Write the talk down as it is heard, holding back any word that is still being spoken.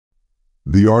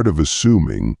The Art of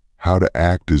Assuming How to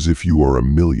Act as If You Are a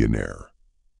Millionaire.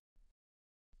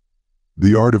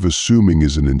 The Art of Assuming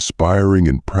is an inspiring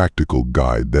and practical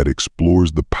guide that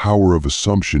explores the power of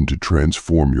assumption to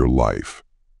transform your life.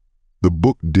 The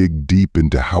book digs deep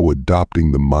into how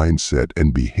adopting the mindset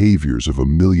and behaviors of a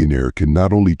millionaire can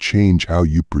not only change how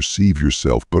you perceive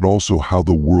yourself, but also how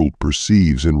the world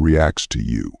perceives and reacts to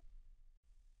you.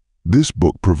 This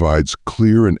book provides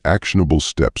clear and actionable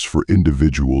steps for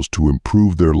individuals to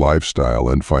improve their lifestyle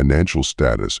and financial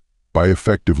status by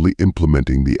effectively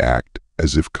implementing the act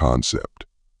as if concept.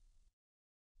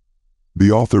 The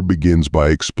author begins by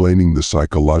explaining the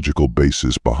psychological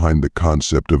basis behind the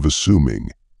concept of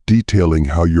assuming, detailing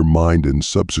how your mind and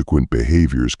subsequent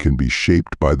behaviors can be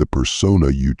shaped by the persona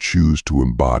you choose to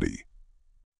embody.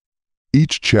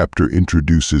 Each chapter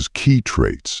introduces key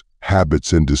traits,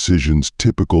 habits, and decisions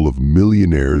typical of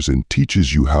millionaires and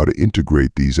teaches you how to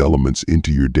integrate these elements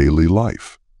into your daily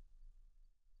life.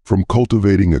 From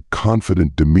cultivating a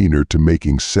confident demeanor to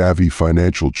making savvy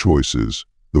financial choices,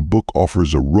 the book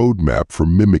offers a roadmap for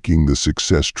mimicking the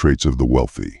success traits of the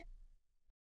wealthy.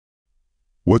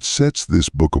 What sets this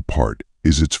book apart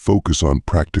is its focus on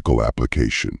practical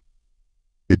application.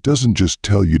 It doesn't just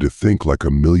tell you to think like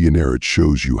a millionaire, it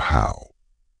shows you how.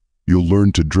 You'll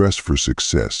learn to dress for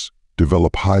success,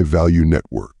 develop high-value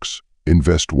networks,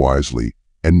 invest wisely,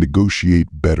 and negotiate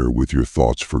better with your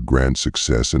thoughts for grand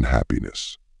success and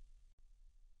happiness.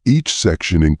 Each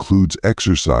section includes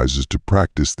exercises to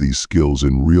practice these skills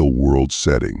in real-world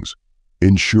settings,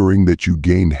 ensuring that you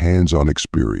gain hands-on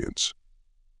experience.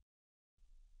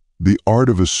 The Art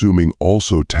of Assuming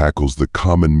also tackles the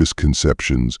common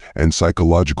misconceptions and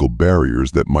psychological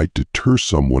barriers that might deter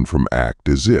someone from act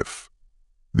as if.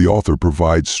 The author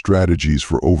provides strategies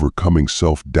for overcoming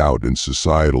self-doubt and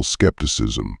societal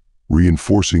skepticism,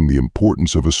 reinforcing the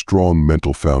importance of a strong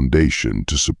mental foundation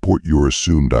to support your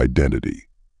assumed identity.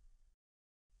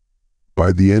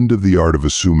 By the end of the Art of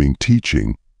Assuming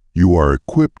teaching, you are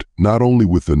equipped not only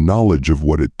with the knowledge of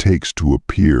what it takes to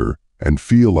appear and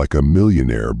feel like a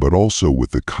millionaire, but also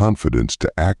with the confidence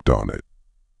to act on it.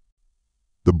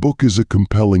 The book is a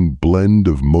compelling blend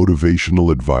of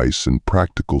motivational advice and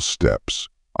practical steps,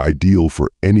 ideal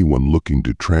for anyone looking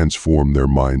to transform their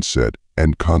mindset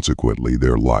and consequently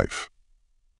their life.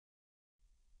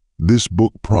 This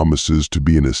book promises to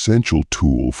be an essential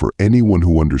tool for anyone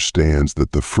who understands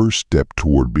that the first step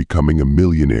toward becoming a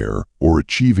millionaire or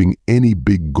achieving any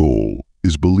big goal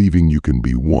is believing you can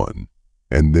be one,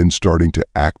 and then starting to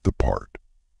act the part.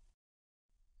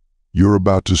 You're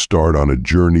about to start on a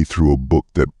journey through a book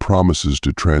that promises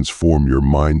to transform your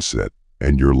mindset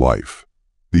and your life.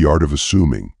 The Art of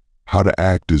Assuming How to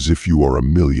Act as If You Are a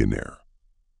Millionaire.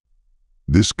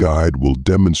 This guide will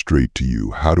demonstrate to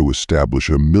you how to establish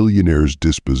a millionaire's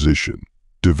disposition,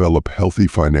 develop healthy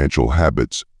financial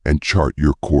habits, and chart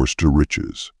your course to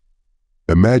riches.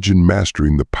 Imagine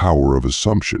mastering the power of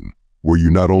assumption, where you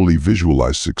not only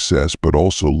visualize success but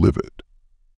also live it.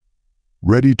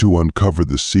 Ready to uncover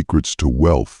the secrets to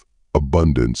wealth,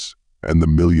 abundance, and the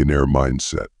millionaire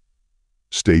mindset?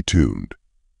 Stay tuned.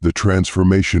 The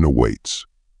transformation awaits.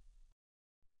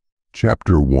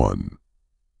 Chapter 1.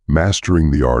 Mastering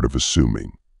the Art of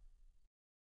Assuming.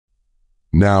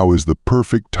 Now is the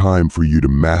perfect time for you to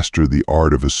master the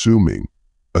art of assuming,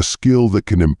 a skill that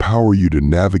can empower you to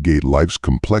navigate life's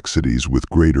complexities with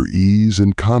greater ease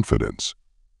and confidence.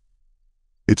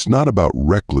 It's not about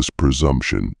reckless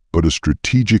presumption, but a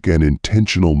strategic and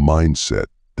intentional mindset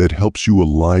that helps you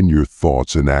align your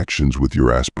thoughts and actions with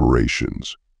your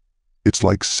aspirations. It's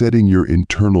like setting your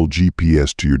internal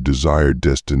GPS to your desired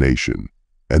destination,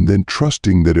 and then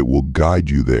trusting that it will guide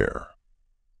you there.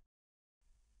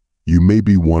 You may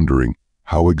be wondering,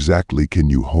 how exactly can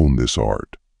you hone this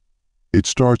art? It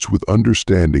starts with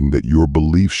understanding that your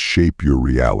beliefs shape your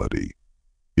reality.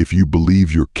 If you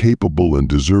believe you're capable and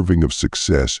deserving of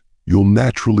success, you'll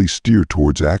naturally steer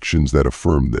towards actions that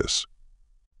affirm this.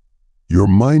 Your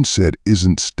mindset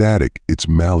isn't static, it's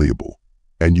malleable,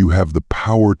 and you have the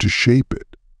power to shape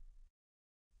it.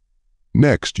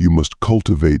 Next, you must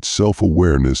cultivate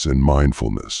self-awareness and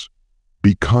mindfulness.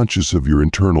 Be conscious of your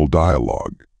internal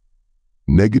dialogue.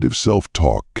 Negative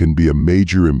self-talk can be a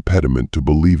major impediment to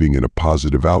believing in a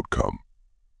positive outcome.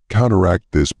 Counteract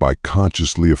this by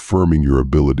consciously affirming your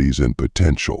abilities and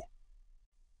potential.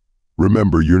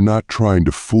 Remember, you're not trying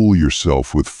to fool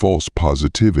yourself with false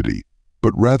positivity,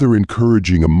 but rather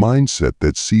encouraging a mindset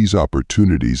that sees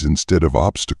opportunities instead of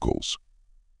obstacles.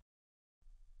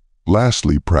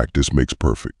 Lastly, practice makes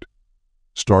perfect.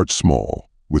 Start small,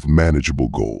 with manageable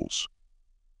goals.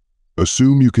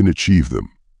 Assume you can achieve them,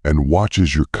 and watch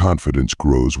as your confidence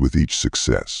grows with each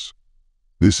success.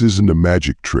 This isn't a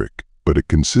magic trick, but a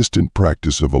consistent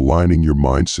practice of aligning your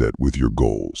mindset with your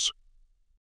goals.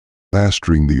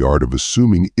 Mastering the art of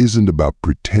assuming isn't about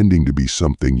pretending to be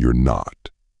something you're not.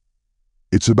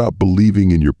 It's about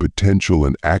believing in your potential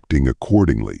and acting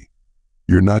accordingly.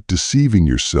 You're not deceiving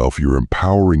yourself, you're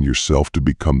empowering yourself to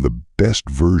become the best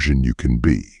version you can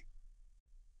be.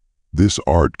 This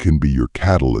art can be your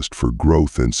catalyst for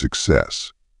growth and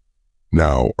success.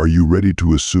 Now, are you ready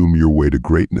to assume your way to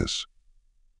greatness?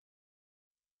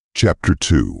 Chapter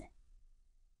 2.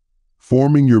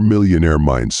 Forming your millionaire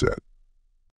mindset.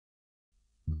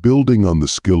 Building on the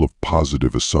skill of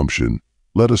positive assumption,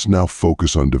 let us now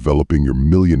focus on developing your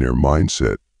millionaire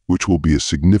mindset, which will be a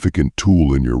significant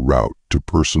tool in your route to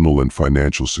personal and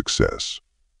financial success.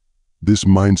 This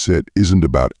mindset isn't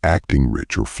about acting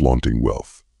rich or flaunting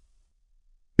wealth.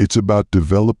 It's about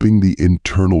developing the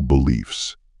internal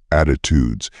beliefs,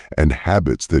 attitudes, and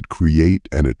habits that create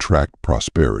and attract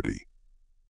prosperity.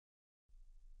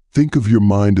 Think of your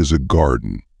mind as a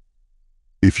garden.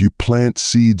 If you plant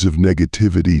seeds of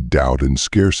negativity, doubt, and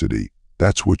scarcity,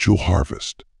 that's what you'll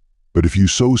harvest. But if you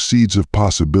sow seeds of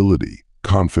possibility,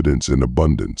 confidence, and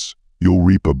abundance, you'll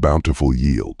reap a bountiful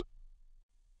yield.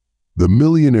 The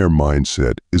millionaire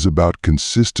mindset is about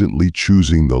consistently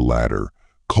choosing the latter,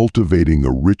 cultivating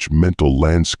a rich mental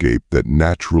landscape that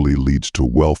naturally leads to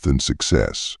wealth and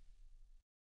success.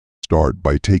 Start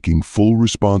by taking full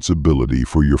responsibility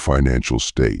for your financial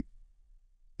state.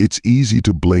 It's easy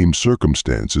to blame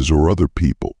circumstances or other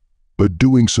people, but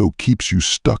doing so keeps you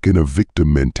stuck in a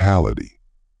victim mentality.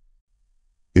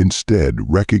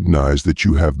 Instead, recognize that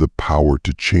you have the power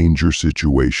to change your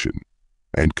situation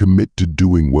and commit to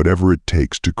doing whatever it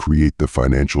takes to create the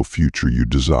financial future you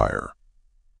desire.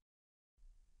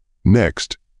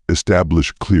 Next,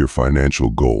 establish clear financial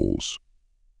goals.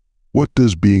 What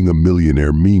does being a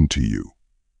millionaire mean to you?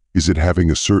 Is it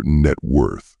having a certain net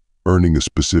worth, earning a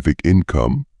specific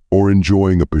income, or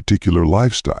enjoying a particular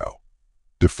lifestyle?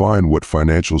 Define what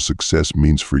financial success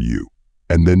means for you,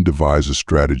 and then devise a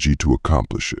strategy to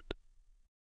accomplish it.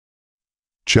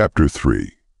 Chapter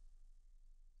 3.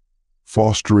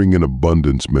 Fostering an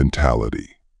abundance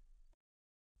mentality.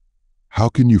 How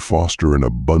can you foster an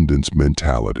abundance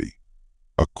mentality?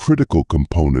 A critical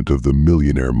component of the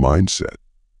millionaire mindset.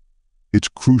 It's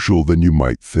crucial than you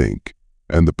might think,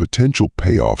 and the potential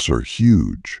payoffs are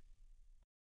huge.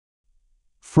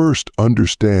 First,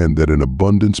 understand that an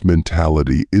abundance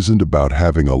mentality isn't about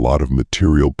having a lot of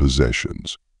material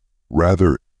possessions.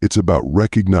 Rather, it's about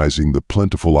recognizing the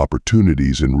plentiful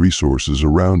opportunities and resources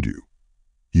around you.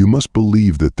 You must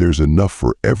believe that there's enough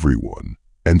for everyone,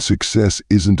 and success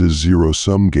isn't a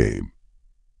zero-sum game.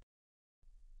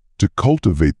 To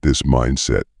cultivate this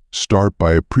mindset, start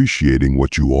by appreciating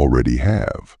what you already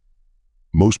have.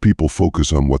 Most people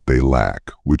focus on what they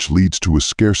lack, which leads to a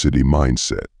scarcity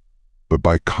mindset. But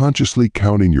by consciously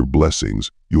counting your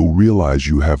blessings, you'll realize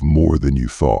you have more than you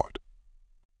thought.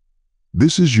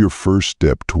 This is your first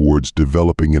step towards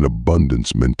developing an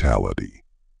abundance mentality.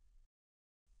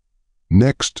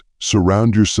 Next,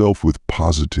 surround yourself with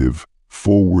positive,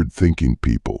 forward-thinking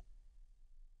people.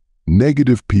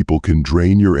 Negative people can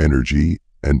drain your energy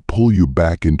and pull you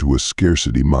back into a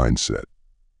scarcity mindset.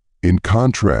 In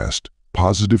contrast,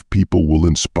 positive people will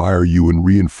inspire you and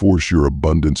reinforce your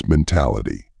abundance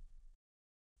mentality.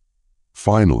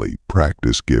 Finally,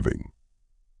 practice giving.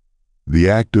 The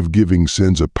act of giving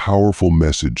sends a powerful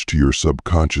message to your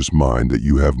subconscious mind that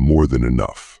you have more than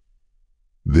enough.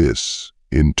 This,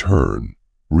 in turn,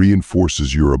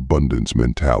 reinforces your abundance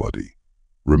mentality.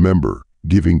 Remember,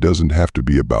 giving doesn't have to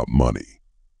be about money.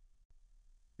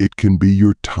 It can be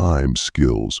your time,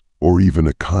 skills, or even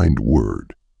a kind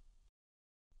word.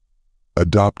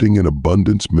 Adopting an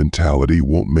abundance mentality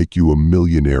won't make you a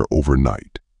millionaire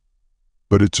overnight.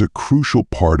 But it's a crucial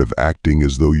part of acting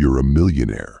as though you're a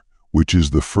millionaire, which is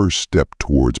the first step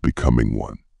towards becoming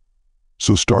one.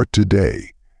 So start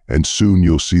today, and soon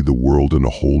you'll see the world in a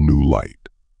whole new light.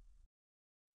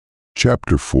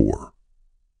 Chapter 4.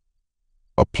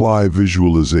 Apply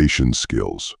visualization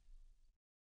skills.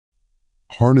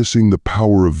 Harnessing the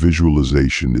power of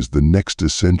visualization is the next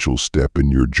essential step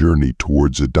in your journey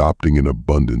towards adopting an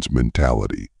abundance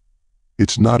mentality.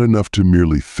 It's not enough to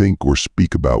merely think or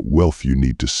speak about wealth. You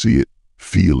need to see it,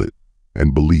 feel it,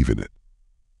 and believe in it.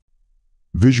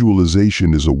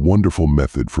 Visualization is a wonderful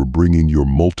method for bringing your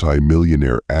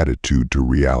multi-millionaire attitude to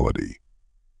reality.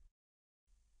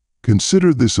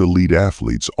 Consider this: elite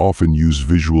athletes often use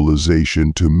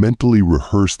visualization to mentally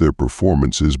rehearse their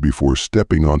performances before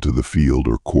stepping onto the field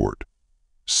or court.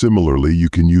 Similarly, you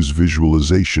can use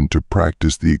visualization to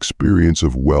practice the experience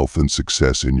of wealth and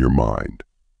success in your mind.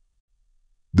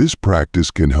 This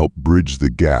practice can help bridge the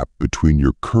gap between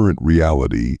your current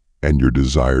reality and your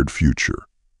desired future.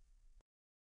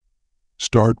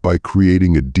 Start by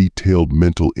creating a detailed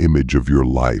mental image of your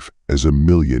life as a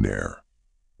millionaire.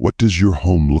 What does your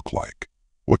home look like?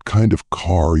 What kind of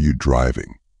car are you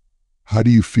driving? How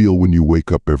do you feel when you wake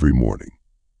up every morning?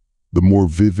 The more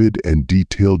vivid and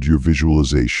detailed your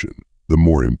visualization, the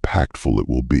more impactful it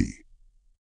will be.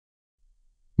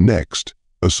 Next,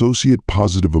 associate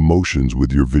positive emotions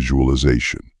with your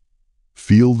visualization.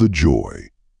 Feel the joy,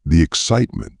 the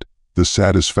excitement, the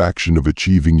satisfaction of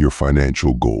achieving your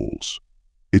financial goals.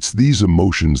 It's these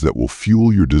emotions that will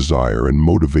fuel your desire and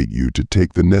motivate you to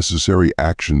take the necessary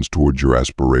actions towards your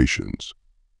aspirations.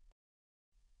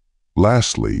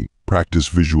 Lastly, practice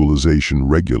visualization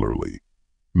regularly.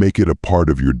 Make it a part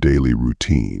of your daily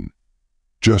routine.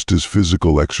 Just as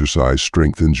physical exercise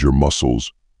strengthens your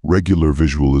muscles, regular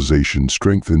visualization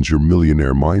strengthens your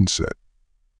millionaire mindset.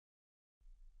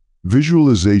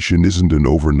 Visualization isn't an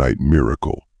overnight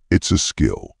miracle, it's a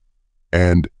skill.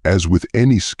 And, as with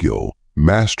any skill,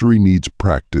 mastery needs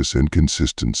practice and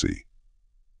consistency.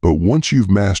 But once you've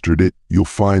mastered it, you'll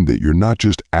find that you're not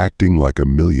just acting like a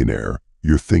millionaire,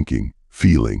 you're thinking,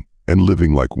 feeling, and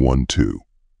living like one too.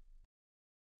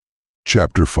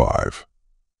 Chapter 5.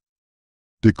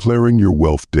 Declaring your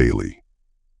wealth daily.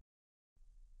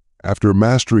 After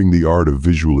mastering the art of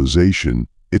visualization,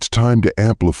 it's time to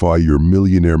amplify your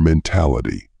millionaire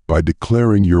mentality by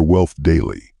declaring your wealth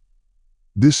daily.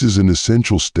 This is an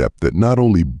essential step that not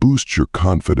only boosts your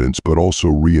confidence but also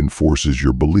reinforces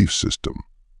your belief system.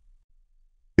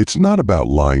 It's not about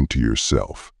lying to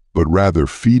yourself, but rather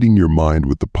feeding your mind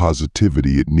with the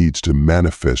positivity it needs to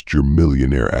manifest your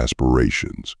millionaire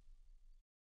aspirations.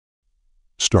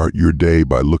 Start your day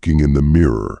by looking in the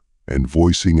mirror and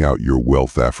voicing out your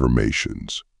wealth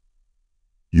affirmations.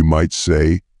 You might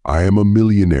say, "I am a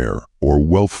millionaire," or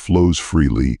 "Wealth flows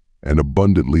freely and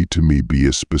abundantly to me." Be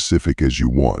as specific as you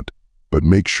want, but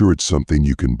make sure it's something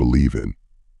you can believe in.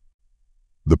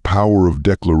 The power of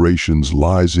declarations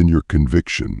lies in your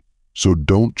conviction, so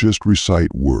don't just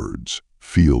recite words,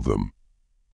 feel them.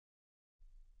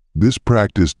 This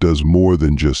practice does more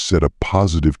than just set a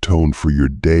positive tone for your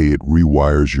day, it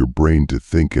rewires your brain to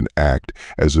think and act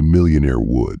as a millionaire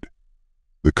would.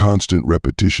 The constant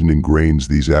repetition ingrains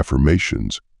these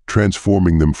affirmations,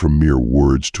 transforming them from mere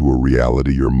words to a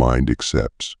reality your mind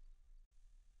accepts.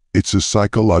 It's a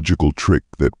psychological trick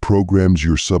that programs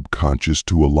your subconscious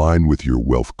to align with your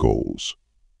wealth goals.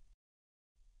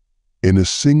 In a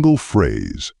single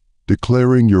phrase,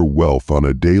 declaring your wealth on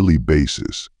a daily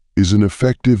basis is an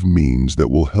effective means that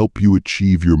will help you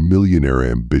achieve your millionaire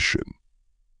ambition.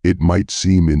 It might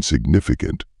seem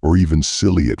insignificant or even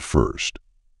silly at first,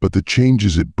 but the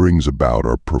changes it brings about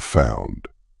are profound.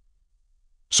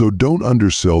 So don't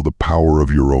undersell the power of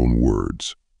your own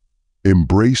words.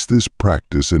 Embrace this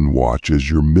practice and watch as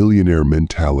your millionaire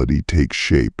mentality takes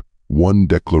shape, one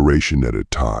declaration at a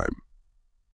time.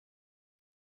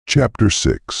 Chapter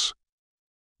 6.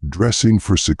 Dressing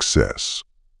for Success.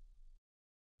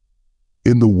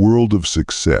 In the world of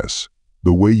success,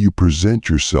 the way you present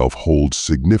yourself holds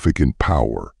significant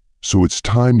power, so it's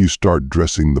time you start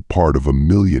dressing the part of a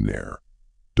millionaire.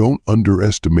 Don't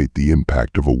underestimate the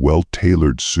impact of a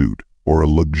well-tailored suit or a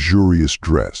luxurious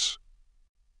dress.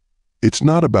 It's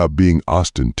not about being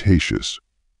ostentatious,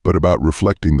 but about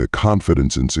reflecting the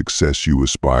confidence and success you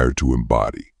aspire to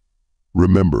embody.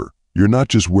 Remember, you're not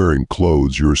just wearing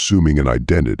clothes, you're assuming an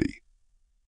identity.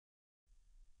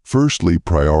 Firstly,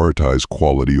 prioritize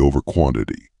quality over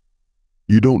quantity.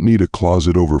 You don't need a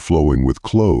closet overflowing with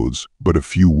clothes, but a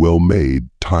few well-made,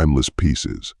 timeless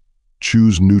pieces.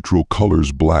 Choose neutral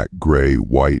colors: black, gray,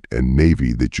 white, and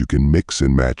navy that you can mix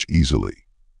and match easily.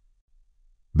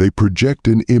 They project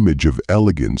an image of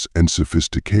elegance and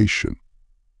sophistication.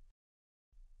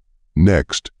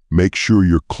 Next, make sure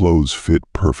your clothes fit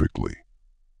perfectly.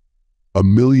 A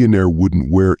millionaire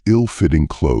wouldn't wear ill-fitting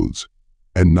clothes,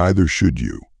 and neither should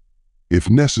you. If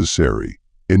necessary,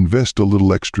 invest a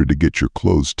little extra to get your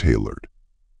clothes tailored.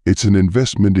 It's an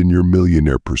investment in your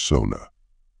millionaire persona.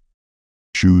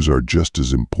 Shoes are just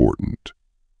as important.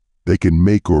 They can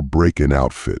make or break an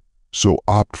outfit, so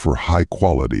opt for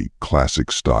high-quality,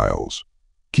 classic styles.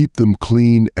 Keep them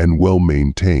clean and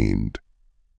well-maintained.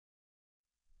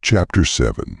 Chapter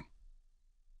 7.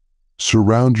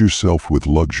 Surround yourself with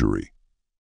luxury.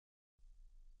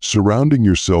 Surrounding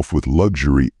yourself with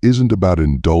luxury isn't about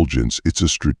indulgence, it's a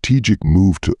strategic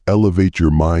move to elevate your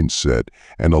mindset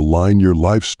and align your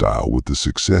lifestyle with the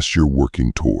success you're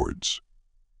working towards.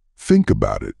 Think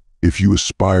about it. If you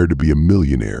aspire to be a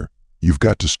millionaire, you've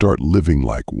got to start living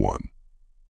like one.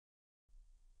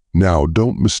 Now,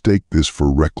 don't mistake this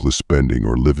for reckless spending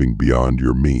or living beyond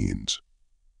your means.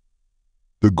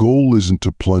 The goal isn't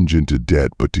to plunge into debt,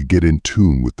 but to get in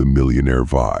tune with the millionaire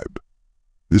vibe.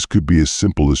 This could be as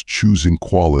simple as choosing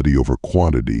quality over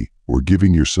quantity, or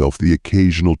giving yourself the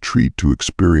occasional treat to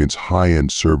experience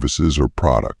high-end services or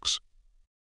products.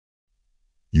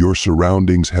 Your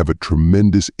surroundings have a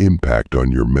tremendous impact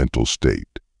on your mental state.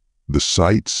 The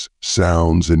sights,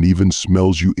 sounds, and even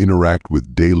smells you interact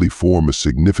with daily form a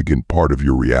significant part of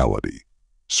your reality.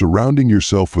 Surrounding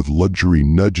yourself with luxury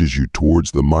nudges you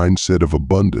towards the mindset of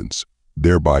abundance,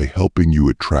 thereby helping you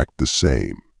attract the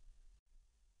same.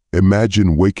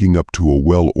 Imagine waking up to a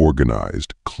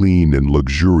well-organized, clean, and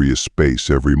luxurious space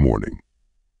every morning.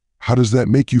 How does that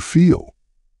make you feel?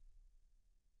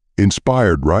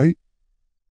 Inspired, right?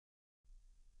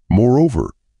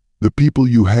 Moreover, the people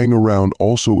you hang around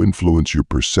also influence your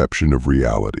perception of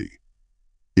reality.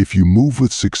 If you move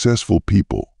with successful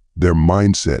people, their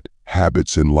mindset,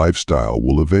 habits, and lifestyle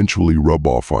will eventually rub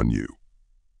off on you.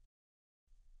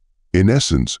 In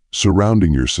essence,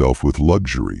 surrounding yourself with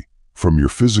luxury, from your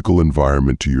physical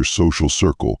environment to your social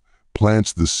circle,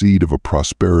 plants the seed of a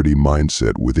prosperity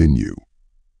mindset within you.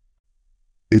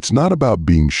 It's not about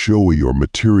being showy or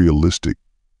materialistic.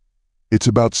 It's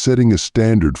about setting a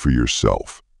standard for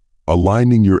yourself,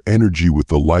 aligning your energy with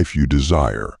the life you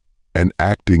desire, and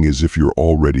acting as if you're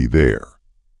already there.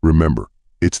 Remember,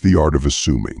 it's the art of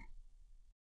assuming.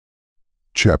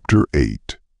 Chapter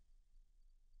 8.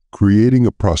 Creating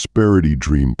a Prosperity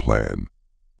Dream Plan.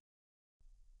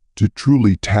 To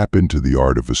truly tap into the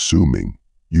art of assuming,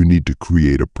 you need to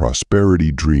create a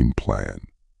prosperity dream plan,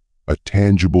 a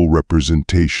tangible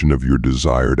representation of your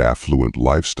desired affluent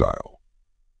lifestyle.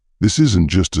 This isn't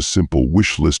just a simple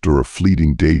wish list or a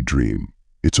fleeting daydream.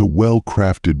 It's a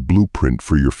well-crafted blueprint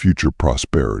for your future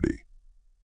prosperity.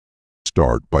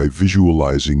 Start by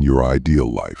visualizing your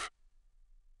ideal life.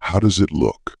 How does it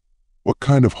look? What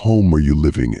kind of home are you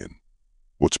living in?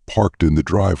 What's parked in the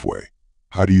driveway?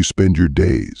 How do you spend your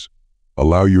days?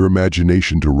 Allow your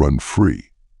imagination to run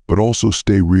free, but also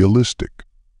stay realistic.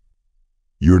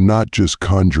 You're not just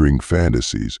conjuring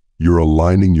fantasies, you're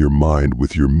aligning your mind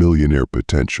with your millionaire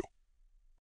potential.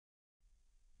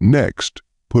 Next,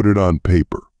 put it on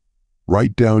paper.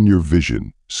 Write down your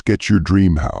vision, sketch your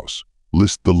dream house,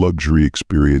 list the luxury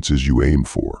experiences you aim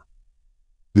for.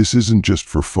 This isn't just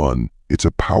for fun, it's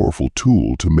a powerful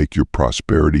tool to make your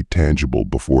prosperity tangible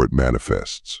before it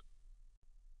manifests.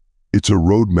 It's a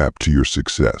roadmap to your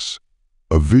success,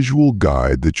 a visual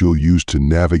guide that you'll use to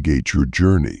navigate your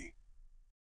journey.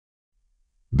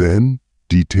 Then,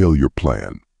 detail your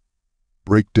plan.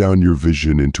 Break down your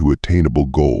vision into attainable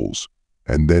goals,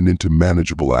 and then into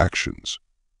manageable actions.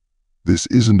 This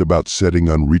isn't about setting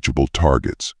unreachable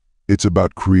targets. It's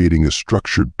about creating a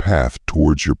structured path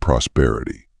towards your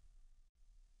prosperity.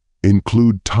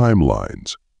 Include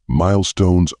timelines,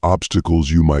 milestones, obstacles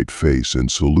you might face,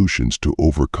 and solutions to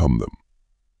overcome them.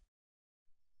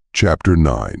 Chapter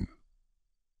 9.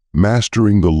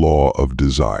 Mastering the Law of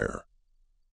Desire.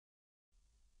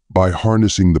 By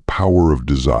harnessing the power of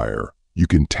desire, you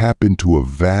can tap into a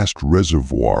vast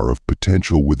reservoir of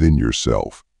potential within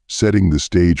yourself, setting the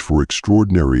stage for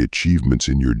extraordinary achievements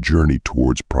in your journey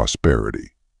towards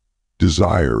prosperity.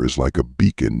 Desire is like a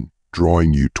beacon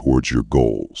drawing you towards your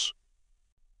goals.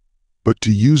 But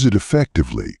to use it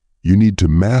effectively, you need to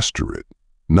master it,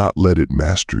 not let it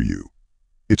master you.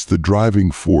 It's the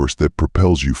driving force that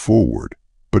propels you forward,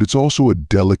 but it's also a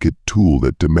delicate tool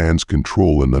that demands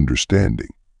control and understanding.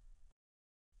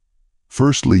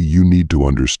 Firstly, you need to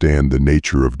understand the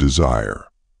nature of desire.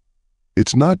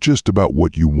 It's not just about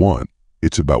what you want,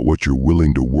 it's about what you're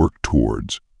willing to work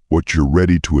towards, what you're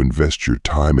ready to invest your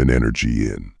time and energy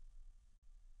in.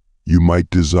 You might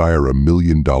desire $1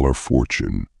 million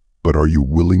fortune, but are you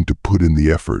willing to put in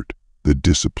the effort, the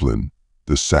discipline,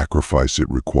 the sacrifice it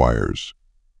requires?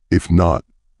 If not,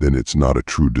 then it's not a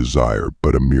true desire,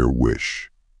 but a mere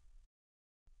wish.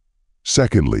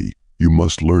 Secondly, you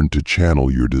must learn to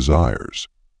channel your desires.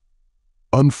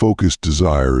 Unfocused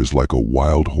desire is like a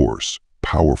wild horse,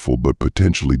 powerful but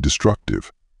potentially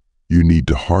destructive. You need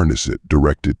to harness it,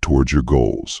 direct it towards your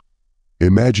goals.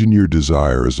 Imagine your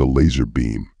desire as a laser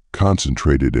beam,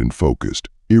 concentrated and focused,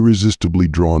 irresistibly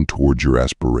drawn towards your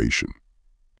aspiration.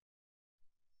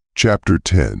 Chapter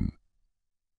 10.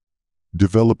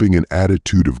 Developing an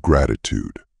attitude of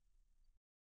gratitude.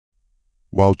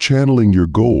 While channeling your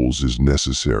goals is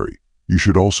necessary, you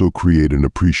should also create an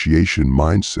appreciation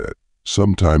mindset,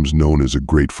 sometimes known as a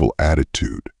grateful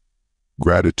attitude.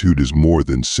 Gratitude is more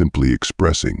than simply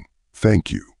expressing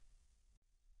thank you.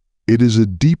 It is a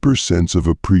deeper sense of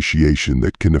appreciation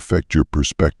that can affect your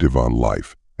perspective on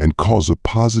life and cause a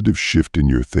positive shift in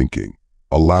your thinking,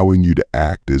 allowing you to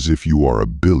act as if you are a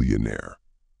billionaire.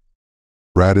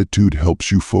 Gratitude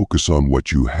helps you focus on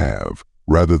what you have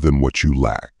rather than what you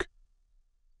lack.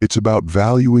 It's about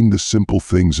valuing the simple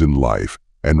things in life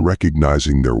and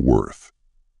recognizing their worth.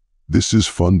 This is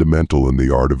fundamental in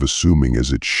the art of assuming,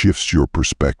 as it shifts your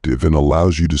perspective and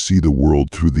allows you to see the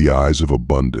world through the eyes of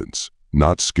abundance,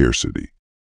 not scarcity.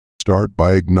 Start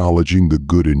by acknowledging the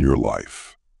good in your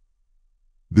life.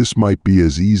 This might be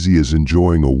as easy as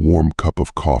enjoying a warm cup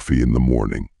of coffee in the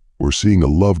morning or seeing a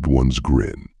loved one's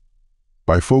grin.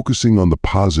 By focusing on the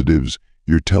positives,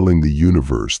 you're telling the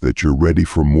universe that you're ready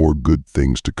for more good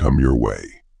things to come your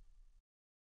way.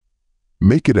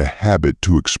 Make it a habit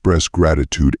to express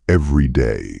gratitude every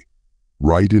day.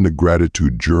 Write in a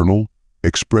gratitude journal,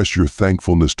 express your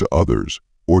thankfulness to others,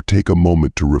 or take a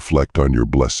moment to reflect on your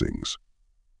blessings.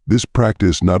 This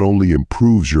practice not only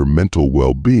improves your mental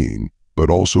well-being,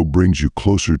 but also brings you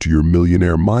closer to your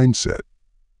millionaire mindset.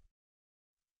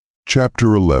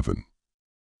 Chapter 11.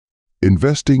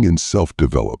 Investing in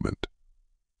self-development.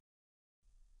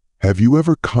 Have you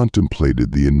ever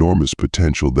contemplated the enormous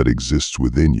potential that exists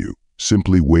within you,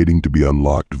 simply waiting to be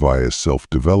unlocked via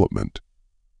self-development?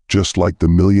 Just like the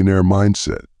millionaire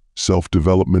mindset,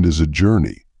 self-development is a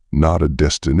journey, not a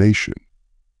destination.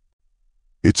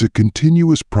 It's a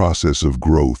continuous process of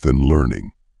growth and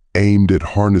learning, aimed at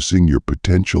harnessing your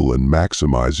potential and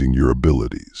maximizing your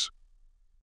abilities.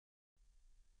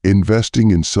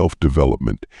 Investing in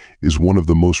self-development is one of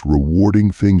the most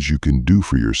rewarding things you can do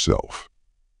for yourself.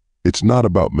 It's not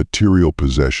about material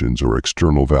possessions or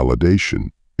external validation.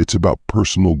 It's about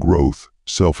personal growth,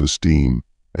 self-esteem,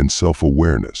 and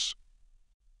self-awareness.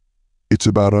 It's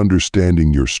about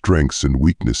understanding your strengths and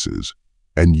weaknesses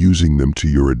and using them to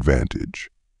your advantage.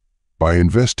 By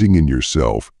investing in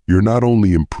yourself, you're not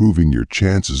only improving your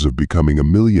chances of becoming a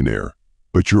millionaire,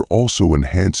 but you're also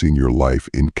enhancing your life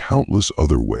in countless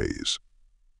other ways.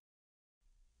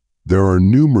 There are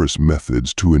numerous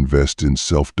methods to invest in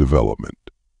self-development: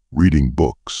 reading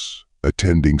books,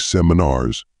 attending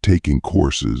seminars, taking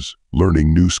courses,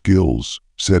 learning new skills,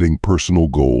 setting personal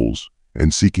goals,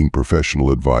 and seeking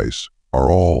professional advice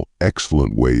are all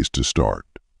excellent ways to start.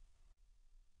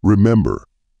 Remember,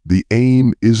 the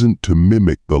aim isn't to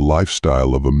mimic the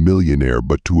lifestyle of a millionaire,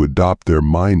 but to adopt their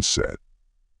mindset.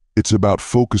 It's about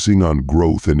focusing on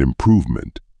growth and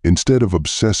improvement instead of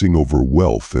obsessing over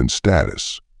wealth and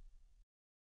status.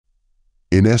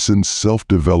 In essence,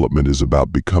 self-development is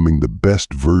about becoming the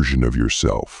best version of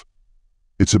yourself.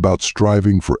 It's about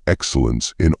striving for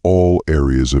excellence in all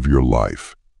areas of your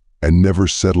life and never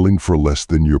settling for less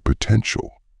than your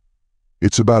potential.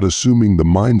 It's about assuming the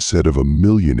mindset of a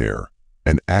millionaire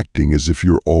and acting as if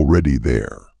you're already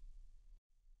there.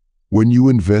 When you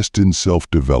invest in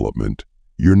self-development,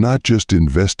 you're not just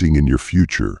investing in your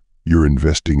future, you're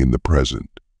investing in the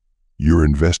present. You're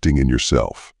investing in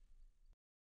yourself.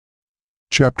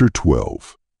 Chapter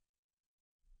 12.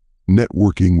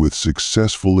 Networking with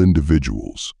successful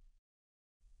individuals.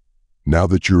 Now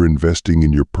that you're investing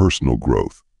in your personal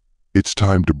growth, it's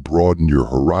time to broaden your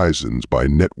horizons by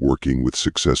networking with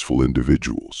successful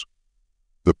individuals.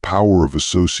 The power of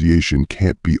association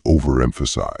can't be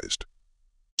overemphasized.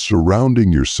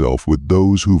 Surrounding yourself with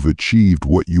those who've achieved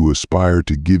what you aspire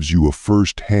to gives you a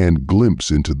first-hand glimpse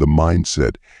into the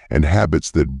mindset and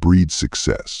habits that breed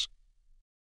success.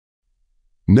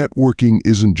 Networking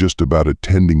isn't just about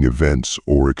attending events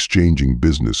or exchanging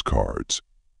business cards.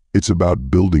 It's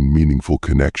about building meaningful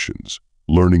connections,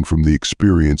 learning from the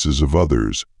experiences of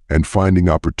others, and finding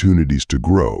opportunities to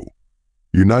grow.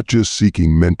 You're not just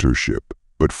seeking mentorship,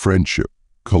 but friendship,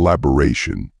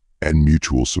 collaboration, and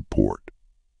mutual support.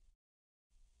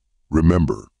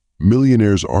 Remember,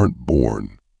 millionaires aren't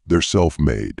born, they're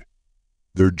self-made.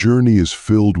 Their journey is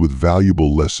filled with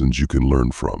valuable lessons you can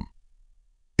learn from.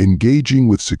 Engaging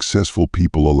with successful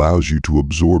people allows you to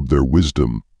absorb their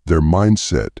wisdom, their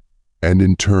mindset, and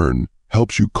in turn,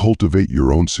 helps you cultivate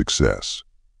your own success.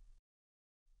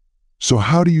 So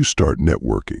how do you start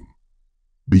networking?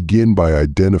 Begin by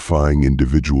identifying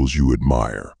individuals you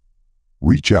admire.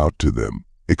 Reach out to them,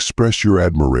 express your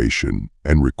admiration,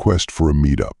 and request for a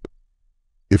meetup.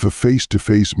 If a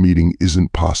face-to-face meeting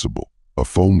isn't possible, a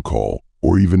phone call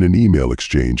or even an email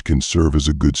exchange can serve as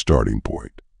a good starting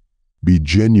point. Be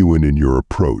genuine in your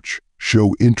approach,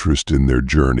 show interest in their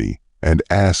journey, and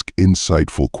ask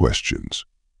insightful questions.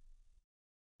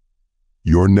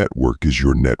 Your network is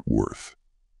your net worth.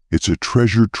 It's a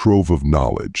treasure trove of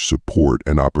knowledge, support,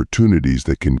 and opportunities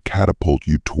that can catapult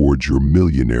you towards your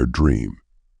millionaire dream.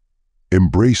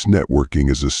 Embrace networking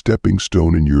as a stepping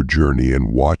stone in your journey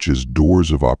and watch as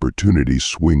doors of opportunity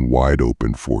swing wide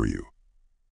open for you.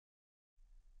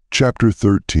 Chapter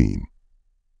 13.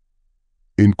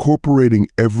 Incorporating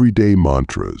everyday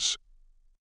mantras.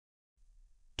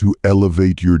 To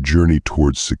elevate your journey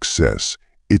towards success,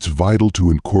 it's vital to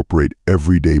incorporate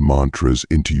everyday mantras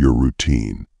into your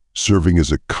routine, serving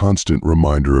as a constant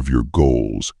reminder of your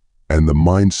goals and the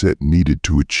mindset needed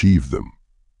to achieve them.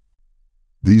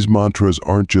 These mantras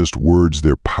aren't just words,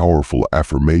 they're powerful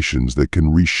affirmations that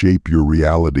can reshape your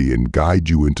reality and guide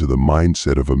you into the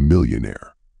mindset of a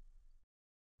millionaire.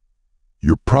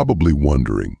 You're probably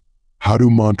wondering, how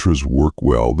do mantras work?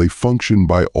 Well, they function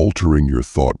by altering your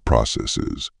thought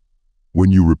processes. When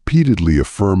you repeatedly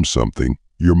affirm something,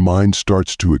 your mind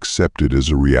starts to accept it as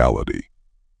a reality.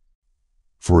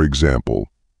 For example,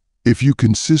 if you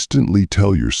consistently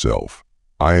tell yourself,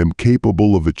 "I am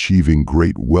capable of achieving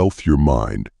great wealth," your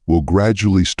mind will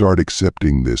gradually start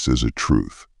accepting this as a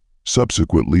truth,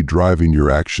 subsequently driving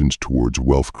your actions towards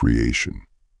wealth creation.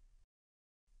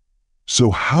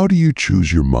 So how do you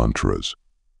choose your mantras?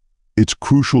 It's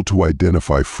crucial to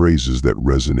identify phrases that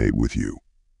resonate with you.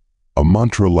 A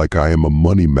mantra like "I am a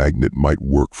money magnet" might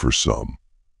work for some,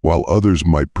 while others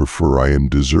might prefer "I am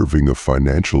deserving of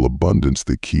financial abundance."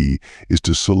 The key is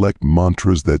to select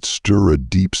mantras that stir a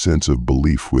deep sense of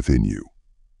belief within you.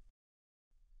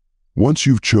 Once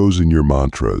you've chosen your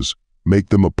mantras, make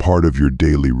them a part of your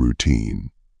daily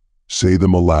routine. Say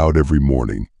them aloud every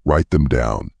morning, write them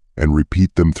down, and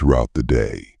repeat them throughout the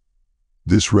day.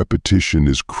 This repetition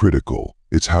is critical.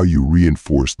 It's how you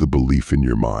reinforce the belief in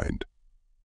your mind.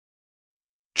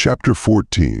 Chapter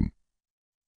 14.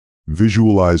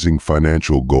 Visualizing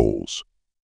financial goals.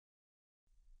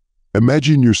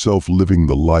 Imagine yourself living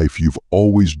the life you've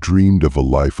always dreamed of, a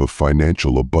life of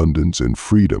financial abundance and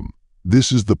freedom.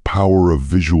 This is the power of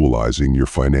visualizing your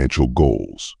financial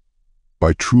goals.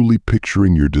 By truly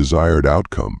picturing your desired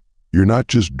outcome, you're not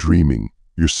just dreaming,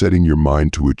 you're setting your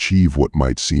mind to achieve what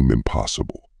might seem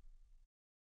impossible.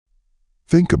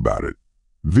 Think about it.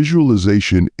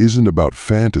 Visualization isn't about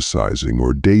fantasizing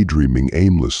or daydreaming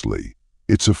aimlessly.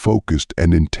 It's a focused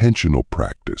and intentional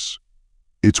practice.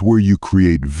 It's where you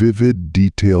create vivid,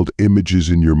 detailed images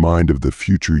in your mind of the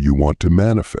future you want to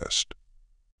manifest.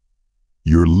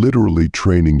 You're literally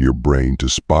training your brain to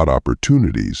spot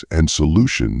opportunities and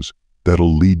solutions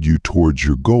that'll lead you towards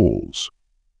your goals.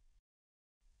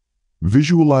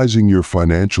 Visualizing your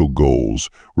financial goals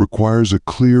requires a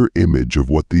clear image of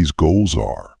what these goals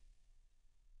are.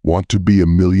 Want to be a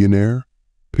millionaire?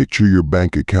 Picture your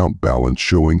bank account balance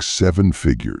showing 7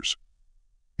 figures.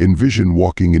 Envision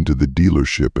walking into the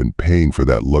dealership and paying for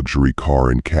that luxury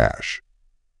car in cash.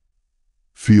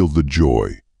 Feel the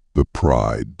joy, the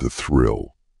pride, the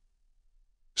thrill.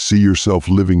 See yourself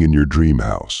living in your dream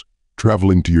house,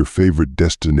 traveling to your favorite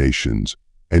destinations,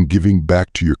 and giving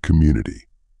back to your community.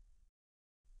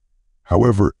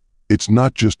 However, it's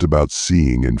not just about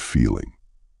seeing and feeling.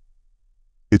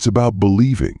 It's about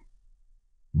believing.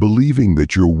 Believing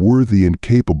that you're worthy and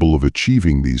capable of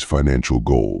achieving these financial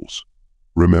goals.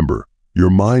 Remember, your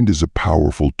mind is a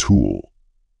powerful tool.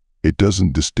 It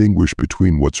doesn't distinguish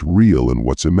between what's real and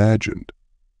what's imagined.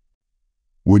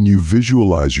 When you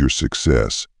visualize your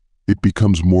success, it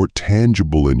becomes more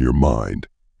tangible in your mind,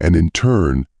 and in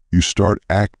turn, you start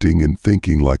acting and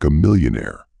thinking like a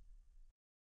millionaire.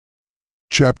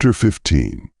 Chapter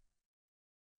 15.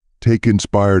 Take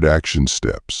inspired action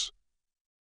steps.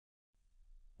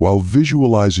 While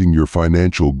visualizing your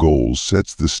financial goals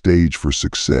sets the stage for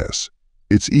success,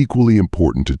 it's equally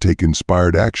important to take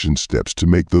inspired action steps to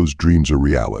make those dreams a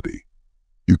reality.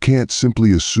 You can't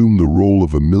simply assume the role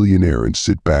of a millionaire and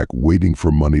sit back waiting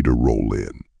for money to roll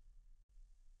in.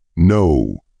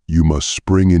 No, you must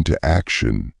spring into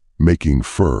action, making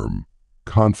firm,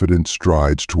 confident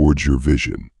strides towards your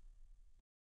vision.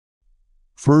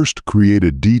 First, create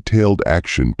a detailed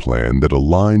action plan that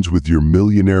aligns with your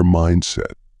millionaire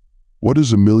mindset. What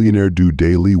does a millionaire do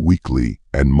daily, weekly,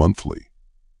 and monthly?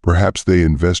 Perhaps they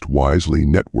invest wisely,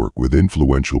 network with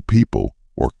influential people,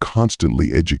 or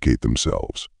constantly educate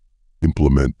themselves.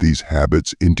 Implement these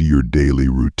habits into your daily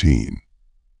routine.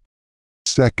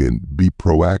 Second, be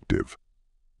proactive.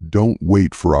 Don't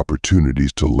wait for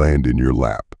opportunities to land in your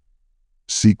lap.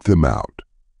 Seek them out.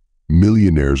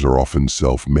 Millionaires are often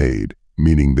self-made,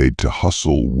 meaning they'd to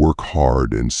hustle, work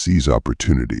hard, and seize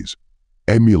opportunities.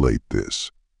 Emulate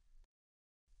this.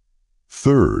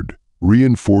 Third,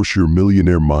 reinforce your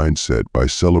millionaire mindset by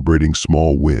celebrating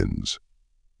small wins.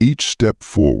 Each step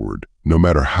forward, no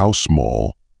matter how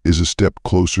small, is a step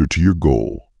closer to your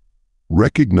goal.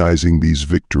 Recognizing these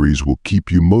victories will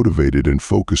keep you motivated and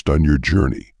focused on your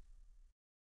journey.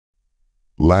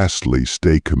 Lastly,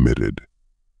 stay committed.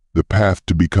 The path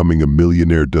to becoming a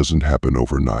millionaire doesn't happen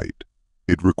overnight.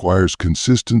 It requires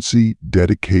consistency,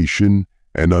 dedication,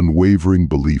 and unwavering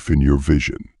belief in your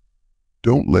vision.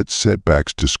 Don't let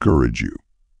setbacks discourage you.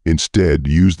 Instead,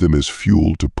 use them as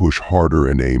fuel to push harder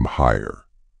and aim higher.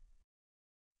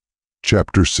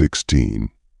 Chapter 16.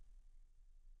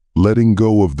 Letting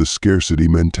go of the scarcity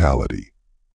mentality.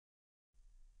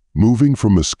 Moving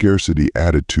from a scarcity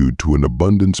attitude to an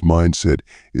abundance mindset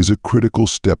is a critical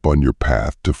step on your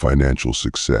path to financial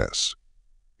success.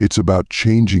 It's about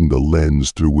changing the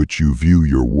lens through which you view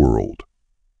your world.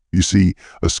 You see,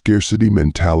 a scarcity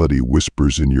mentality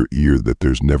whispers in your ear that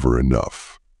there's never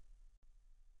enough.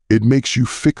 It makes you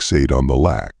fixate on the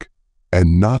lack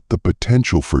and not the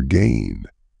potential for gain.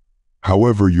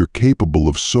 However, you're capable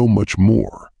of so much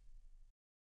more.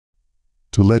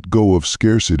 To let go of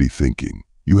scarcity thinking,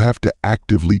 you have to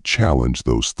actively challenge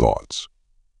those thoughts.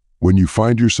 When you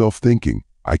find yourself thinking,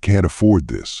 "I can't afford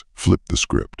this," flip the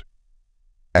script.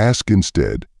 Ask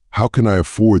instead, "How can I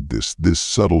afford this?" This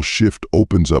subtle shift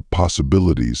opens up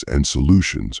possibilities and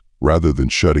solutions rather than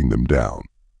shutting them down.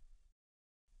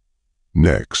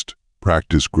 Next,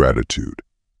 practice gratitude.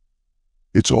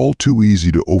 It's all too easy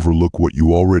to overlook what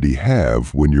you already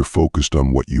have when you're focused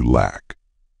on what you lack.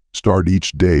 Start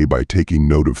each day by taking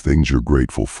note of things you're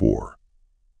grateful for.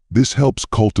 This helps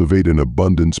cultivate an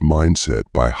abundance mindset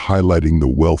by highlighting the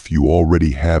wealth you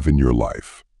already have in your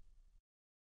life.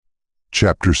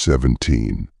 Chapter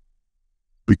 17.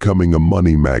 Becoming a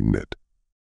money magnet.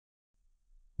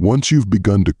 Once you've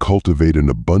begun to cultivate an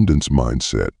abundance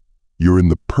mindset, you're in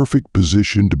the perfect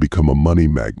position to become a money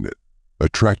magnet,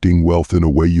 attracting wealth in a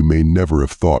way you may never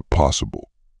have thought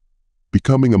possible.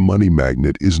 Becoming a money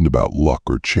magnet isn't about luck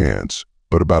or chance,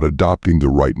 but about adopting the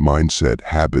right mindset,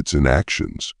 habits, and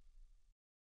actions.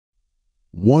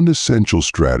 One essential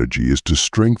strategy is to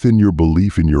strengthen your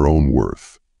belief in your own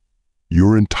worth.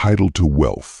 You're entitled to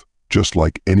wealth, just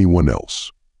like anyone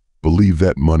else. Believe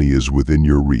that money is within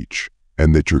your reach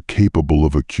and that you're capable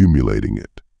of accumulating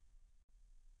it.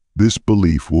 This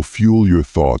belief will fuel your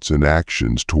thoughts and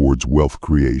actions towards wealth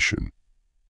creation.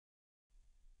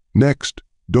 Next,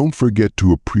 don't forget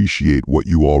to appreciate what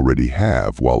you already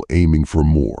have while aiming for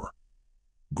more.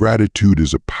 Gratitude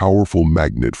is a powerful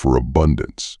magnet for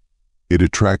abundance. It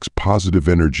attracts positive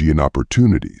energy and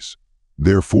opportunities.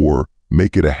 Therefore,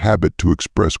 make it a habit to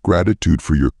express gratitude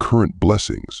for your current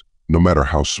blessings, no matter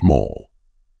how small.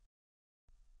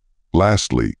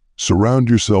 Lastly, surround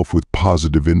yourself with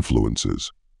positive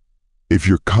influences. If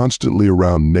you're constantly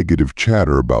around negative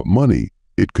chatter about money,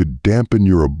 it could dampen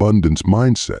your abundance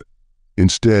mindset.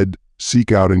 Instead,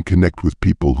 seek out and connect with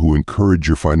people who encourage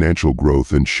your financial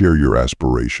growth and share your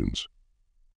aspirations.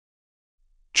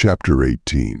 Chapter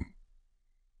 18.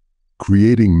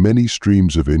 Creating many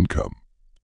streams of income.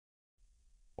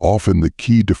 Often the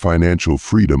key to financial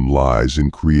freedom lies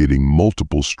in creating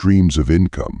multiple streams of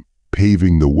income,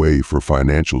 paving the way for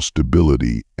financial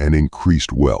stability and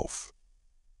increased wealth.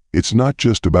 It's not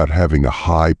just about having a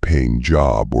high-paying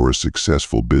job or a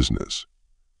successful business.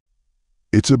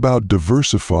 It's about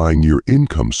diversifying your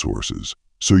income sources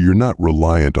so you're not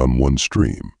reliant on one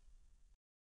stream.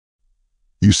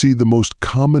 You see, the most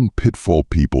common pitfall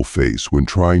people face when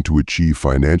trying to achieve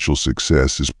financial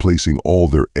success is placing all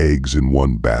their eggs in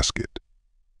one basket.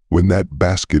 When that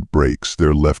basket breaks,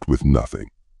 they're left with nothing.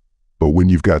 But when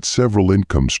you've got several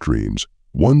income streams,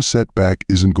 one setback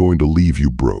isn't going to leave you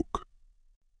broke.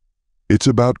 It's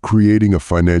about creating a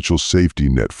financial safety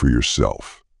net for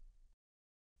yourself.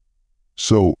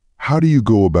 So, how do you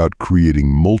go about creating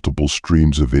multiple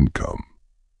streams of income?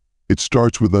 It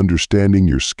starts with understanding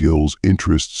your skills,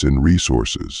 interests, and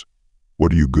resources.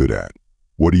 What are you good at?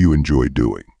 What do you enjoy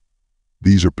doing?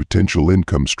 These are potential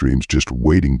income streams just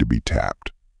waiting to be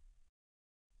tapped.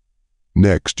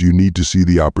 Next, you need to see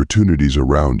the opportunities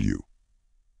around you.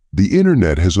 The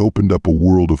internet has opened up a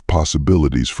world of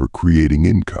possibilities for creating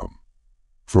income.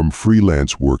 From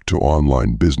freelance work to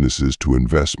online businesses to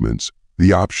investments,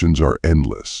 the options are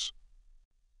endless.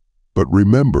 But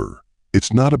remember,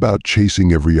 it's not about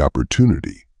chasing every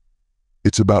opportunity.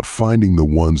 It's about finding the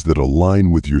ones that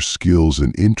align with your skills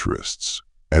and interests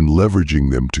and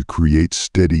leveraging them to create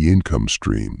steady income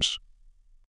streams.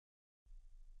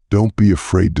 Don't be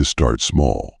afraid to start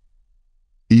small.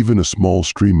 Even a small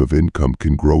stream of income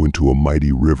can grow into a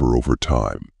mighty river over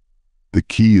time. The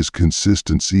key is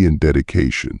consistency and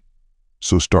dedication.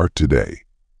 So start today.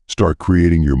 Start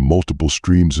creating your multiple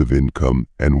streams of income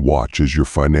and watch as your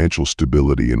financial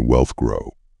stability and wealth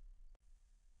grow.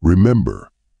 Remember,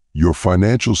 your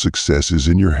financial success is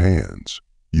in your hands.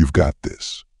 You've got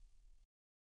this.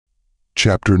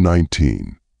 Chapter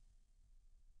 19.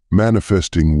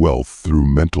 Manifesting Wealth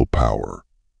Through Mental Power.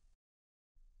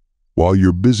 While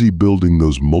you're busy building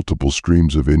those multiple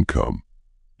streams of income,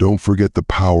 don't forget the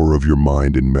power of your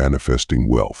mind in manifesting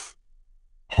wealth.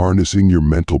 Harnessing your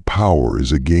mental power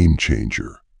is a game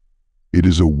changer. It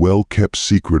is a well-kept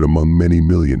secret among many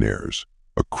millionaires,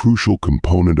 a crucial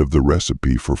component of the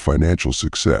recipe for financial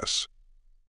success.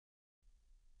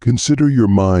 Consider your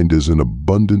mind as an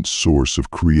abundant source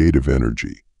of creative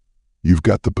energy. You've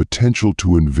got the potential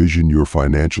to envision your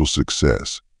financial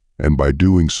success, and by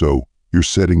doing so, you're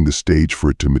setting the stage for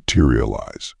it to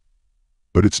materialize.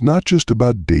 But it's not just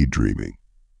about daydreaming.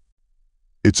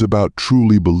 It's about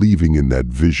truly believing in that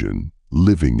vision,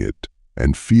 living it,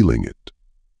 and feeling it.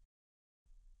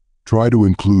 Try to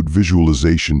include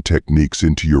visualization techniques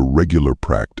into your regular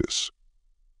practice.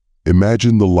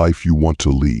 Imagine the life you want to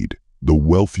lead, the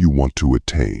wealth you want to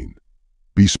attain.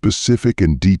 Be specific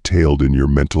and detailed in your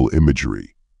mental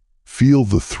imagery. Feel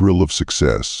the thrill of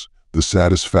success, the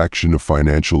satisfaction of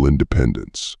financial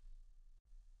independence.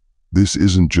 This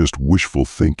isn't just wishful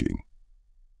thinking.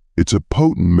 It's a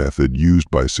potent method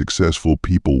used by successful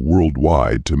people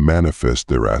worldwide to manifest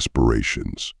their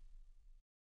aspirations.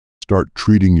 Start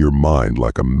treating your mind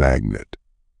like a magnet.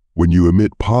 When you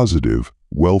emit positive,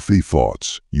 wealthy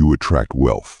thoughts, you attract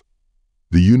wealth.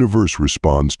 The universe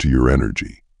responds to your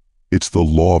energy. It's the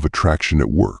law of attraction at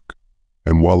work.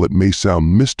 And while it may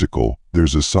sound mystical,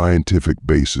 there's a scientific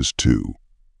basis too.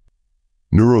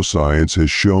 Neuroscience has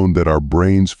shown that our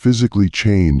brains physically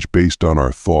change based on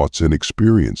our thoughts and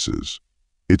experiences.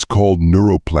 It's called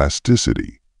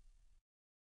neuroplasticity.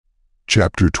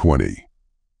 Chapter 20.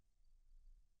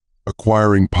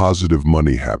 Acquiring Positive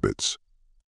Money Habits.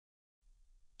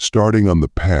 Starting on the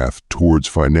path towards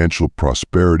financial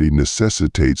prosperity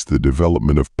necessitates the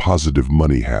development of positive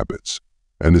money habits,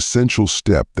 an essential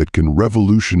step that can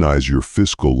revolutionize your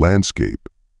fiscal landscape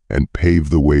and pave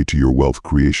the way to your wealth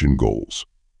creation goals.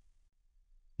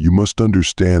 You must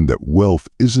understand that wealth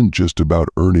isn't just about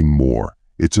earning more,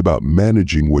 it's about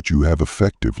managing what you have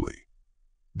effectively.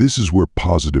 This is where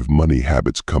positive money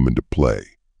habits come into play.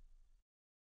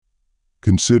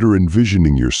 Consider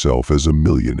envisioning yourself as a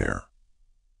millionaire.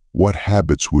 What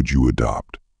habits would you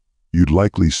adopt? You'd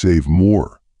likely save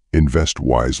more, invest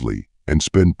wisely, and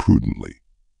spend prudently.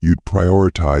 You'd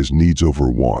prioritize needs over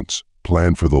wants,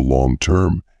 plan for the long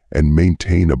term, and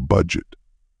maintain a budget.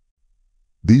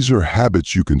 These are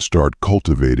habits you can start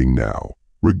cultivating now,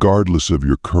 regardless of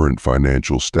your current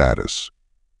financial status.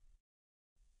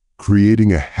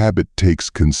 Creating a habit takes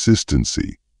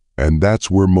consistency, and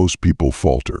that's where most people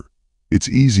falter. It's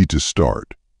easy to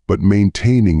start, but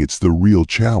maintaining it's the real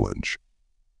challenge.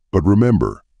 But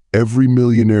remember, every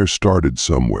millionaire started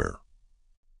somewhere.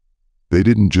 They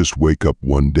didn't just wake up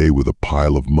one day with a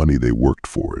pile of money. They worked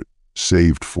for it,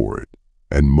 saved for it,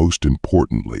 and most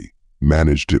importantly,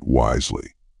 managed it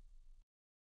wisely.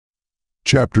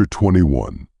 Chapter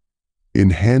 21.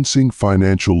 Enhancing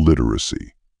Financial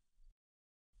Literacy.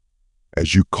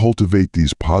 As you cultivate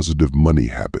these positive money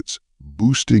habits,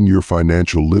 boosting your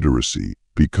financial literacy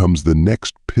becomes the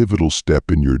next pivotal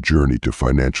step in your journey to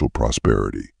financial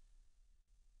prosperity.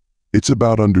 It's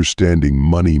about understanding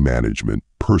money management,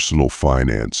 personal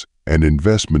finance, and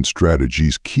investment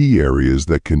strategies, key areas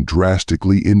that can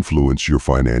drastically influence your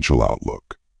financial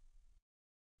outlook.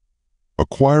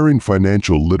 Acquiring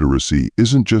financial literacy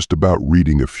isn't just about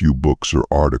reading a few books or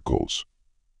articles.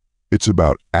 It's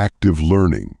about active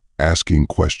learning, asking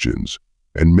questions,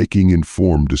 and making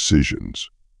informed decisions.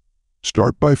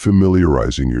 Start by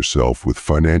familiarizing yourself with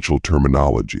financial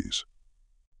terminologies.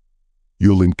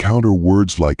 You'll encounter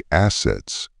words like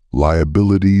assets,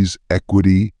 liabilities,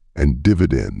 equity, and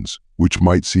dividends, which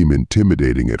might seem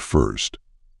intimidating at first,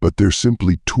 but they're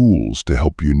simply tools to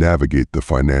help you navigate the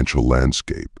financial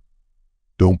landscape.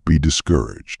 Don't be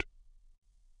discouraged.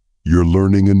 You're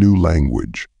learning a new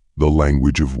language, the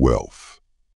language of wealth.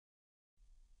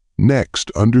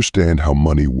 Next, understand how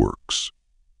money works.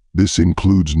 This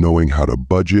includes knowing how to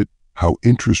budget, how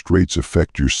interest rates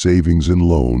affect your savings and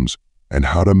loans, and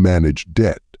how to manage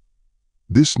debt.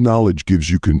 This knowledge gives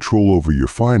you control over your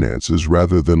finances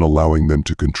rather than allowing them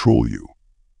to control you.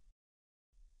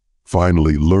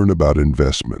 Finally, learn about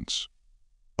investments.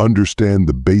 Understand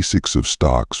the basics of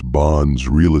stocks, bonds,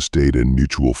 real estate, and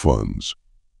mutual funds.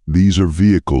 These are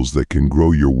vehicles that can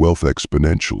grow your wealth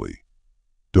exponentially.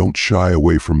 Don't shy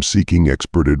away from seeking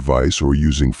expert advice or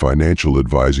using financial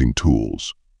advising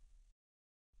tools.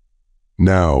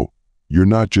 Now, you're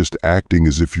not just acting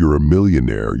as if you're a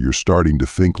millionaire, you're starting to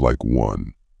think like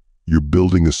one. You're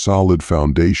building a solid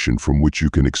foundation from which you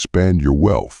can expand your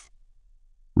wealth.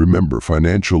 Remember,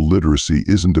 financial literacy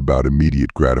isn't about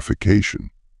immediate gratification.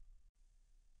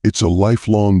 It's a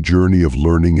lifelong journey of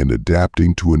learning and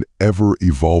adapting to an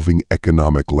ever-evolving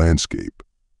economic landscape.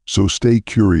 So stay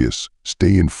curious,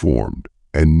 stay informed,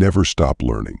 and never stop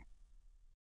learning.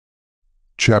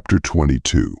 Chapter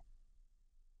 22.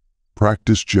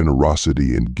 Practice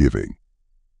generosity and giving.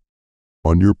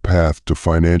 On your path to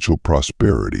financial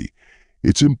prosperity,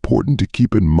 it's important to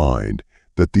keep in mind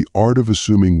that the art of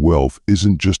assuming wealth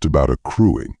isn't just about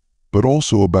accruing, but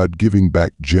also about giving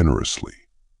back generously.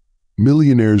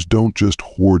 Millionaires don't just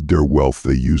hoard their wealth,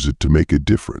 they use it to make a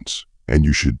difference, and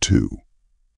you should too.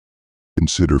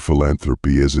 Consider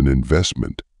philanthropy as an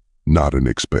investment, not an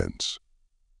expense.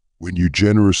 When you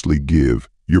generously give,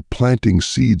 you're planting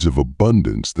seeds of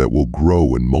abundance that will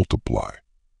grow and multiply.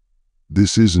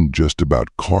 This isn't just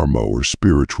about karma or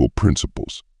spiritual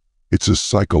principles. It's a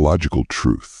psychological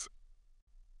truth.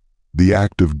 The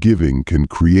act of giving can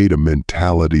create a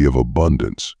mentality of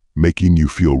abundance, making you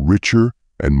feel richer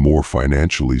and more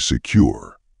financially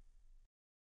secure.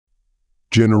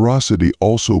 Generosity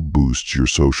also boosts your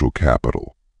social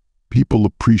capital. People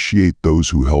appreciate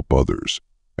those who help others,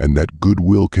 and that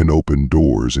goodwill can open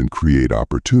doors and create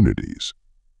opportunities.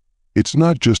 It's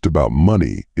not just about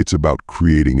money, it's about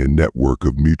creating a network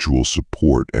of mutual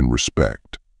support and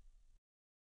respect.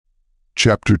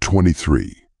 Chapter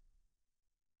 23.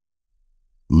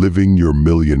 Living your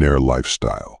millionaire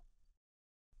lifestyle.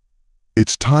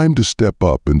 It's time to step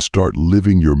up and start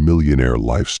living your millionaire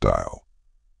lifestyle.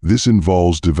 This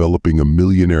involves developing a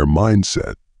millionaire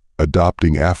mindset,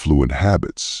 adopting affluent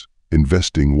habits,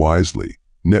 investing wisely,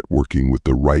 networking with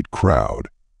the right crowd,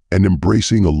 and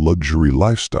embracing a luxury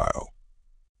lifestyle.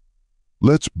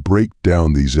 Let's break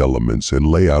down these elements and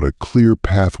lay out a clear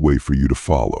pathway for you to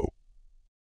follow.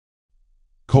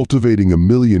 Cultivating a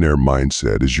millionaire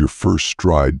mindset is your first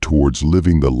stride towards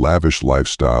living the lavish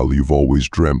lifestyle you've always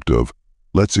dreamt of.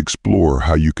 Let's explore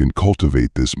how you can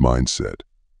cultivate this mindset,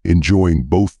 enjoying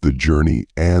both the journey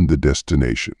and the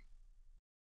destination.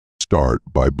 Start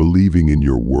by believing in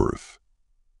your worth.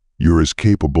 You're as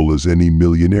capable as any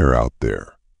millionaire out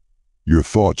there. Your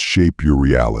thoughts shape your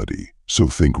reality, so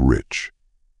think rich.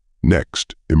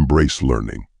 Next, embrace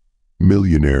learning.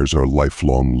 Millionaires are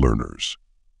lifelong learners.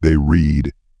 They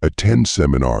read, attend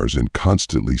seminars, and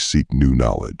constantly seek new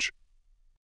knowledge.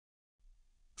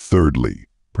 Thirdly,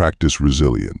 practice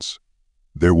resilience.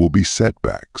 There will be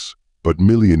setbacks, but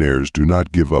millionaires do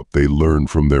not give up. They learn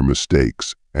from their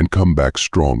mistakes and come back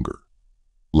stronger.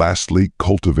 Lastly,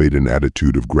 cultivate an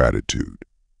attitude of gratitude.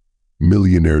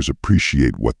 Millionaires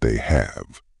appreciate what they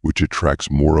have, which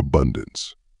attracts more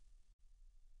abundance.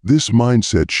 This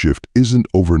mindset shift isn't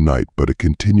overnight, but a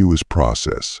continuous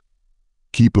process.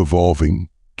 Keep evolving,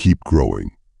 keep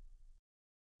growing.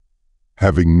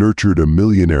 Having nurtured a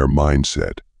millionaire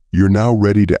mindset, you're now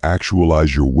ready to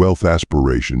actualize your wealth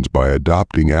aspirations by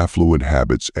adopting affluent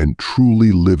habits and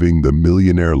truly living the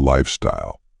millionaire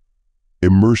lifestyle.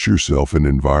 Immerse yourself in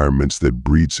environments that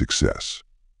breed success.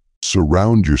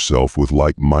 Surround yourself with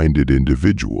like-minded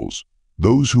individuals,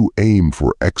 those who aim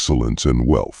for excellence and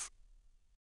wealth.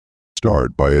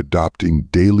 Start by adopting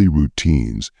daily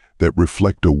routines that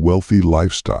reflect a wealthy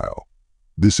lifestyle.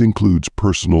 This includes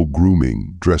personal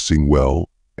grooming, dressing well,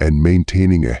 and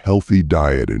maintaining a healthy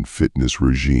diet and fitness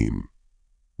regime.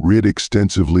 Read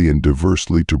extensively and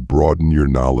diversely to broaden your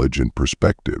knowledge and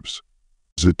perspectives.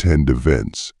 Attend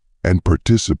events and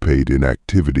participate in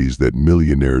activities that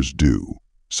millionaires do,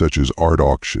 such as art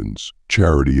auctions,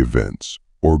 charity events,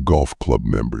 or golf club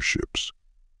memberships.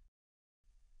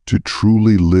 To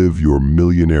truly live your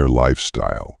millionaire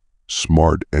lifestyle,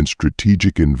 smart and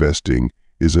strategic investing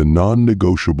is a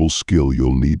non-negotiable skill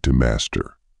you'll need to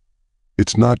master.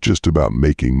 It's not just about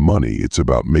making money, it's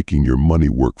about making your money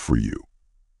work for you.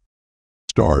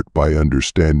 Start by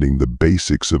understanding the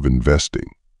basics of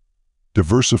investing.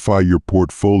 Diversify your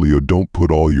portfolio. Don't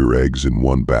put all your eggs in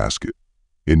one basket.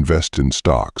 Invest in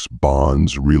stocks,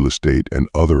 bonds, real estate, and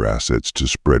other assets to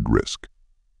spread risk.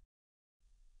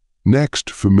 Next,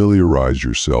 familiarize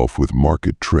yourself with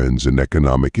market trends and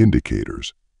economic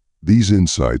indicators. These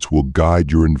insights will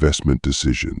guide your investment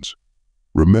decisions.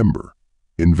 Remember,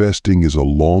 investing is a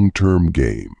long-term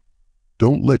game.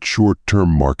 Don't let short-term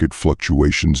market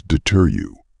fluctuations deter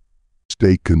you.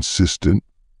 Stay consistent,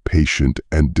 patient,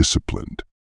 and disciplined.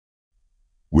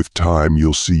 With time,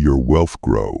 you'll see your wealth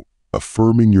grow,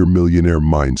 affirming your millionaire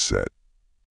mindset.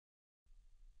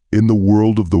 In the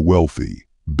world of the wealthy,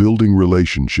 building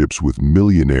relationships with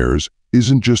millionaires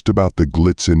isn't just about the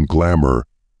glitz and glamour,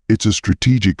 it's a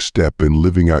strategic step in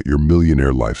living out your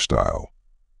millionaire lifestyle.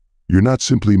 You're not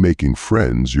simply making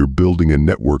friends, you're building a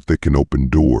network that can open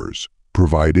doors,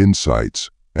 provide insights,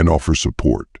 and offer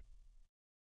support.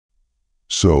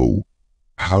 So,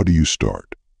 how do you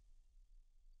start?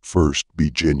 First,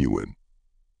 be genuine.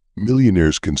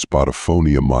 Millionaires can spot a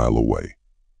phony a mile away.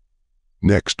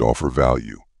 Next, offer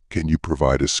value. Can you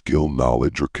provide a skill,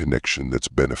 knowledge, or connection that's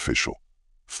beneficial?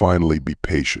 Finally, be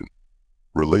patient.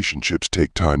 Relationships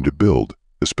take time to build,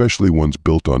 especially ones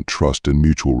built on trust and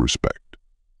mutual respect.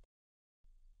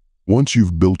 Once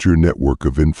you've built your network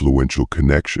of influential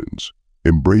connections,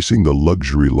 embracing the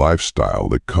luxury lifestyle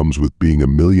that comes with being a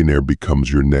millionaire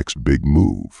becomes your next big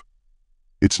move.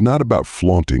 It's not about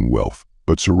flaunting wealth,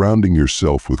 but surrounding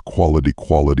yourself with quality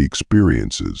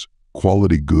experiences,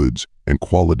 quality goods, and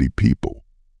quality people.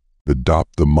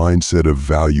 Adopt the mindset of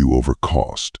value over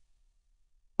cost.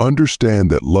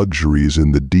 Understand that luxury is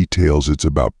in the details. It's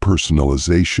about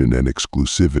personalization and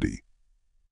exclusivity.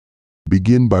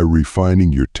 Begin by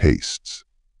refining your tastes.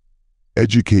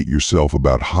 Educate yourself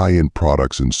about high-end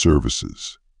products and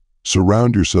services.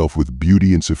 Surround yourself with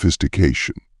beauty and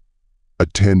sophistication.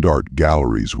 Attend art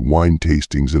galleries, wine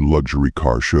tastings, and luxury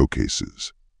car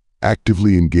showcases.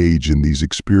 Actively engage in these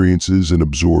experiences and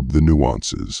absorb the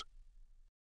nuances.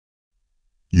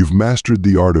 You've mastered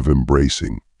the art of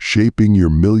embracing, shaping your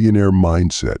millionaire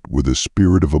mindset with a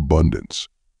spirit of abundance.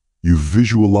 You've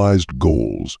visualized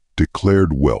goals,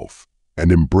 declared wealth,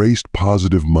 and embraced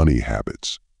positive money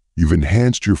habits. You've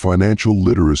enhanced your financial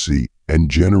literacy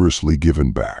and generously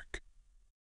given back.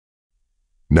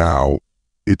 Now,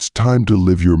 it's time to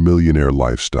live your millionaire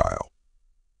lifestyle.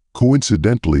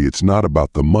 Coincidentally, it's not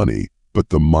about the money, but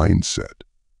the mindset.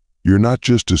 You're not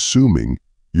just assuming,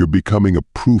 you're becoming a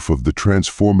proof of the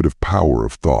transformative power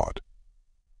of thought.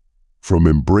 From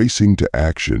embracing to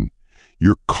action,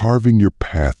 you're carving your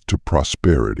path to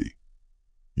prosperity.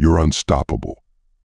 You're unstoppable.